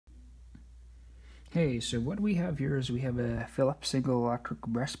Hey, so what we have here is we have a Philips single electric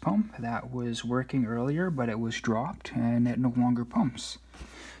breast pump that was working earlier, but it was dropped and it no longer pumps.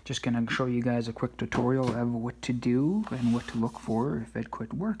 Just gonna show you guys a quick tutorial of what to do and what to look for if it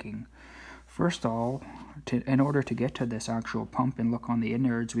quit working. First of all, in order to get to this actual pump and look on the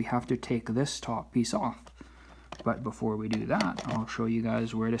innards, we have to take this top piece off. But before we do that, I'll show you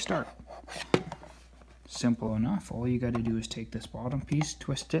guys where to start. Simple enough. All you got to do is take this bottom piece,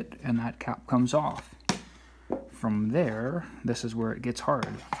 twist it, and that cap comes off. From there, this is where it gets hard.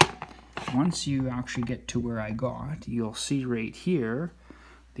 Once you actually get to where I got, you'll see right here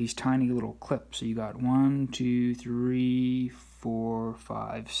these tiny little clips. So you got 1, 2, 3, 4,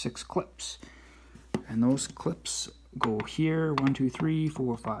 5, 6 clips. And those clips go here, 1, 2, 3,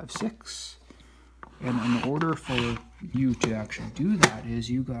 4, 5, 6. And in order for you to actually do that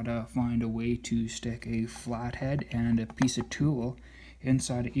is you gotta find a way to stick a flathead and a piece of tool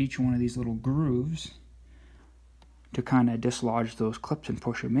inside of each one of these little grooves to kind of dislodge those clips and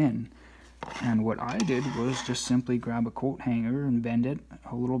push them in. And what I did was just simply grab a coat hanger and bend it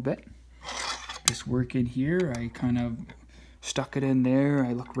a little bit. Just work in here. I kind of stuck it in there.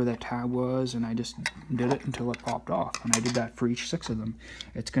 I looked where that tab was and I just did it until it popped off. And I did that for each 6 of them.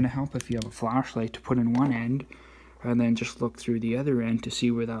 It's going to help if you have a flashlight to put in one end and then just look through the other end to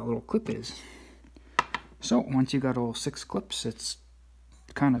see where that little clip is. So once you got all 6 clips, it's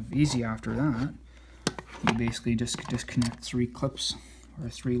kind of easy after that. You basically just disconnect 3 clips or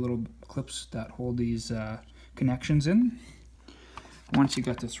 3 little clips that hold these connections in. Once you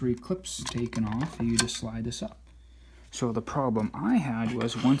got the 3 clips taken off, you just slide this up. So the problem I had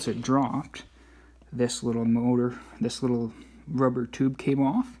was once it dropped, this little motor, this little rubber tube came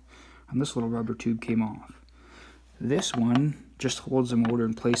off, and this little rubber tube came off. This one just holds the motor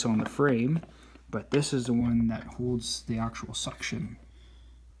in place on the frame, but this is the one that holds the actual suction.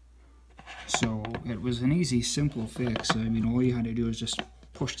 So it was an easy, simple fix. I mean, all you had to do is just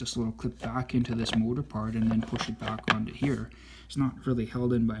push this little clip back into this motor part and then push it back onto here. It's not really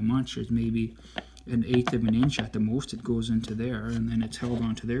held in by much. It's maybe 1/8 of an inch at the most. It goes into there and then it's held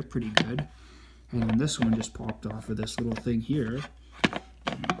onto there pretty good. And then this one just popped off of this little thing here.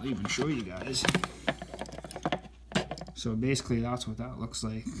 I'll even show you guys. So basically that's what that looks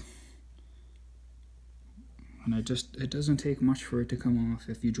like. And it doesn't take much for it to come off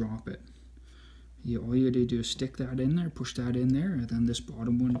if you drop it. All you do is stick that in there, push that in there, and then this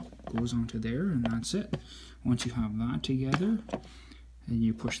bottom one goes onto there, and that's it. Once you have that together, and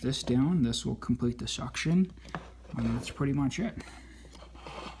you push this down, this will complete the suction, and that's pretty much it.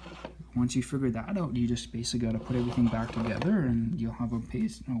 Once you figure that out, you just basically got to put everything back together, and you'll have a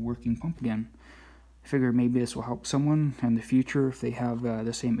working pump again. I figure maybe this will help someone in the future if they have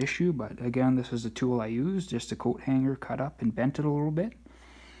the same issue, but again, this is the tool I used, just a coat hanger cut up and bent it a little bit.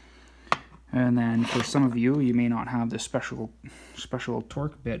 And then for some of you, you may not have the special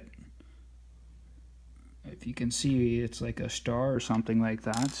torque bit. If you can see, it's like a star or something like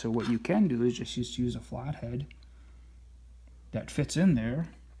that. So what you can do is just use a flathead that fits in there.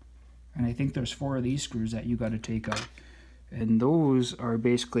 And I think there's 4 of these screws that you got to take out. And those are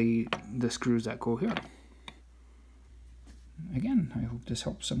basically the screws that go here. Again, I hope this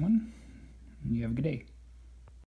helps someone. And you have a good day.